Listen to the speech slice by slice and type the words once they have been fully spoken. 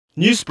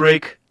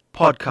Newsbreak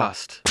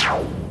Podcast.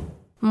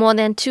 More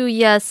than 2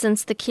 years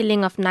since the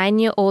killing of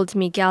 9-year-old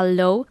Miguel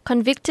Louw,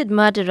 convicted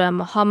murderer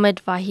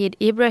Mohammed Vahed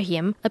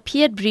Ebrahim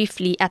appeared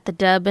briefly at the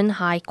Durban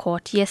High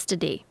Court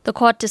yesterday. The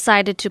court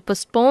decided to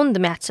postpone the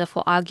matter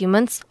for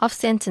arguments of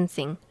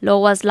sentencing. Louw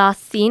was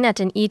last seen at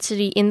an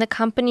eatery in the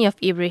company of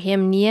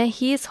Ebrahim near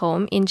his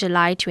home in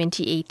July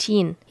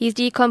 2018. His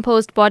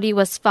decomposed body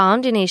was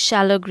found in a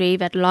shallow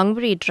grave at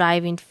Longbury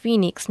Drive in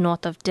Phoenix,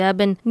 north of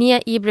Durban, near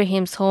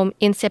Ebrahim's home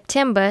in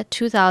September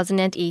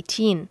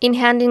 2018. In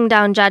handing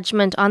down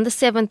judgment on the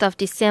 7th of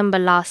December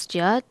last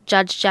year,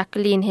 Judge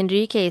Jacqueline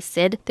Henriquez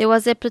said there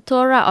was a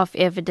plethora of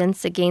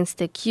evidence against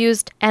the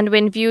accused, and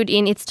when viewed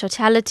in its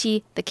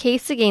totality, the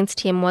case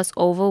against him was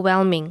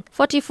overwhelming.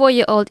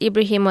 44-year-old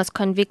Ebrahim was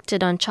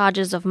convicted on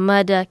charges of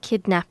murder,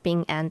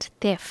 kidnapping and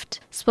theft.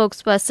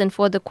 Spokesperson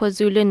for the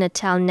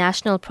KwaZulu-Natal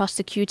National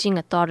Prosecuting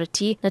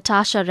Authority,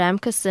 Natasha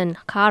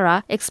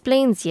Ramkissoon-Kara,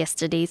 explains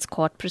yesterday's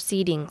court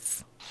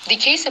proceedings. The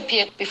case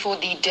appeared before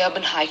the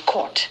Durban High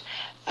Court.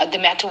 The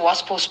matter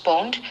was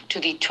postponed to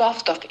the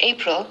 12th of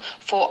April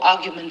for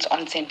arguments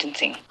on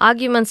sentencing.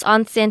 Arguments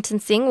on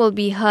sentencing will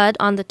be heard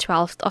on the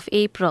 12th of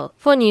April.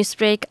 For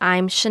Newsbreak,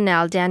 I'm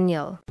Shanell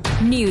Daniel.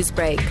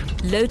 Newsbreak,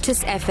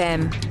 Lotus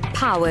FM,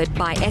 powered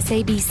by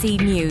SABC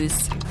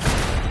News.